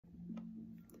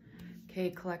Okay,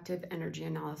 collective energy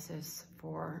analysis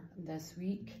for this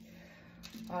week.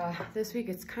 This week,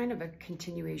 it's kind of a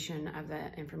continuation of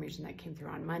the information that came through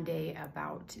on Monday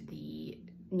about the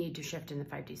need to shift in the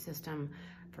 5D system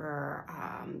for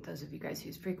those of you guys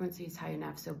whose frequency is high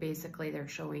enough. So basically, they're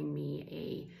showing me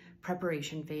a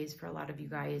preparation phase for a lot of you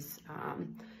guys.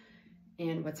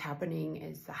 And what's happening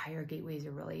is the higher gateways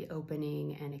are really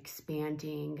opening and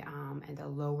expanding, and the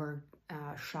lower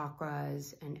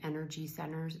chakras and energy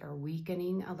centers are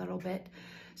weakening a little bit.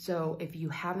 So if you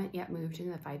haven't yet moved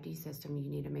into the 5D system, you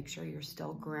need to make sure you're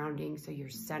still grounding so you're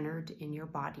centered in your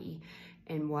body.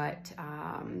 And what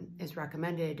is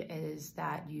recommended is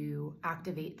that you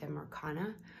activate the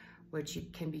Merkana, which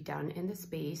can be done in the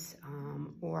space,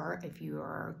 or if you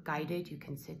are guided, you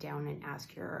can sit down and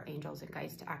ask your angels and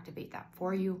guides to activate that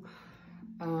for you.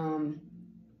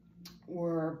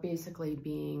 Or basically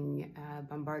being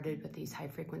bombarded with these high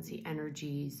frequency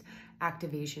energies,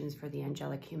 activations for the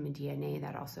angelic human DNA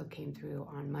that also came through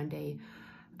on Monday.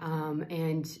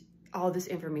 And all this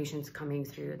information is coming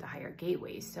through the higher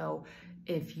gateways. So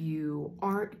if you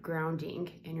aren't grounding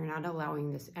and you're not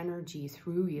allowing this energy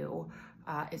through you,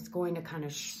 it's going to kind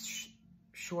of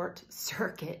short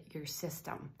circuit your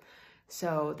system.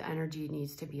 So the energy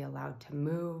needs to be allowed to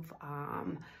move.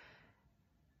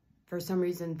 For some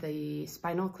reason, the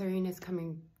spinal clearing is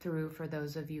coming through for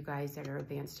those of you guys that are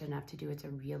advanced enough to do it. It's a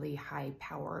really high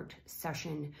powered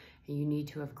session, and you need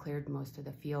to have cleared most of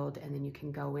the field, and then you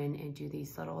can go in and do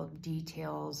these little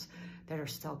details that are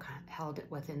still held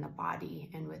within the body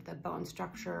and with the bone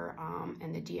structure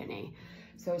and the DNA.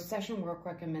 So session work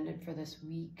recommended for this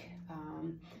week.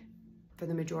 For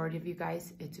the majority of you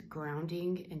guys, it's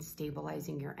grounding and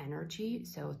stabilizing your energy.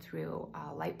 So through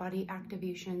light body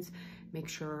activations, make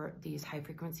sure these high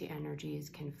frequency energies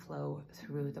can flow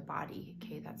through the body.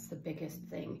 Okay, that's the biggest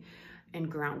thing.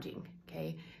 And grounding.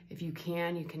 Okay, if you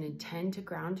can intend to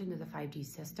ground into the 5D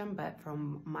system, but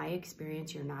from my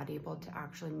experience, you're not able to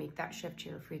actually make that shift to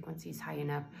your frequencies high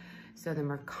enough. So the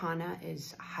Merkana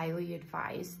is highly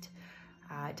advised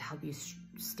to help you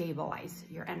stabilize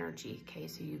your energy, okay?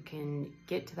 So you can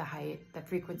get to the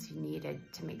frequency needed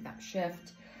to make that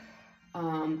shift.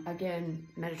 Again,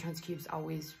 Metatron's cube's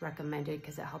always recommended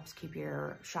because it helps keep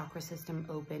your chakra system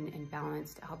open and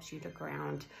balanced. It helps you to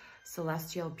ground.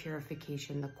 Celestial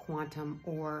purification, the quantum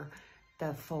or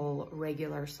the full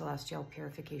regular celestial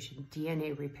purification,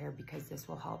 DNA repair, because this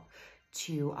will help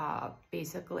to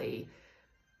basically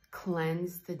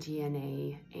cleanse the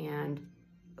DNA and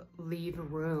leave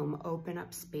room, open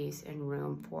up space and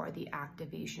room for the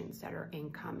activations that are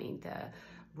incoming, the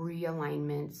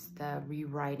realignments, the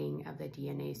rewriting of the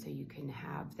DNA, so you can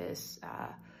have this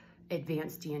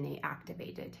advanced DNA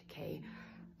activated, okay?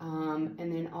 And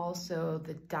then also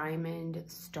the diamond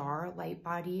star light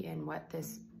body, and what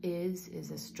this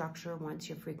is a structure once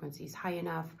your frequency is high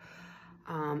enough.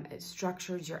 It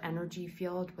structures your energy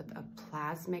field with a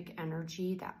plasmic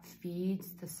energy that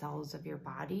feeds the cells of your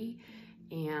body.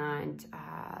 And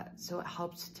so it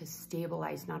helps to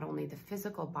stabilize not only the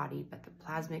physical body, but the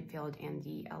plasmic field and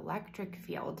the electric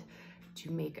field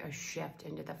to make a shift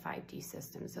into the 5D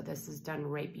system. So this is done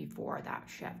right before that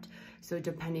shift. So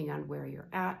depending on where you're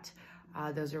at,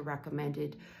 those are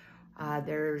recommended.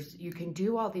 You can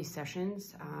do all these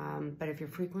sessions, but if your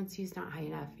frequency is not high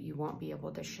enough, you won't be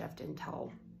able to shift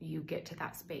until you get to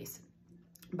that space.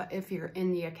 But if you're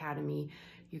in the academy,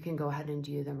 you can go ahead and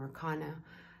do the Merkana.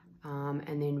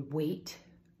 And then wait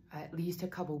at least a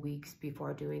couple weeks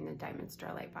before doing the Diamond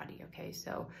Star Light Body, okay?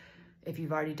 So if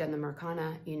you've already done the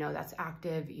Merkana, you know that's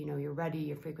active, you know you're ready,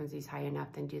 your frequency is high enough,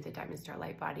 then do the Diamond Star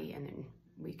Light Body, and then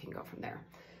we can go from there.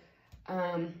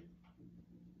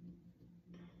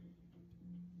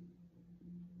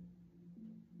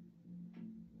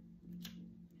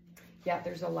 Yeah,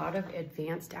 there's a lot of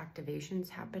advanced activations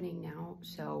happening now.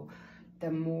 So the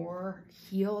more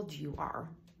healed you are,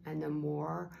 and the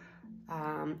more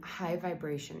high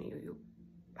vibrational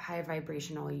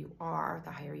you are,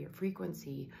 the higher your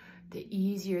frequency, the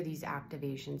easier these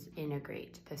activations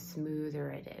integrate, the smoother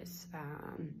it is,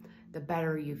 the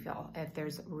better you feel. If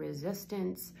there's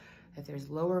resistance, if there's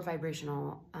lower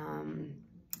vibrational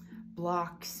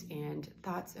blocks and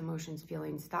thoughts, emotions,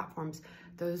 feelings, thought forms,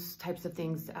 those types of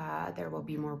things, there will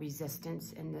be more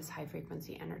resistance in this high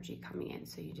frequency energy coming in.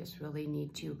 So you just really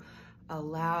need to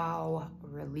allow,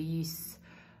 release,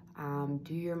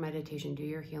 do your meditation, do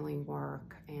your healing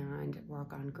work, and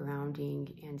work on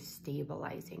grounding and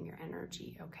stabilizing your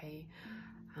energy, okay?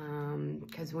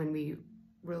 Because when we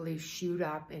really shoot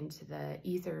up into the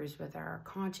ethers with our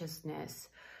consciousness,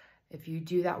 If you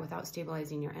do that without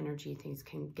stabilizing your energy, things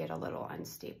can get a little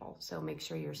unstable. So make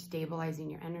sure you're stabilizing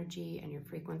your energy and your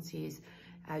frequencies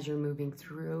as you're moving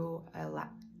through,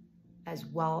 as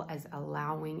well as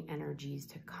allowing energies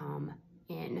to come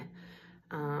in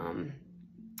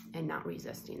and not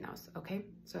resisting those. Okay,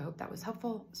 so I hope that was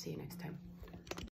helpful. See you next time.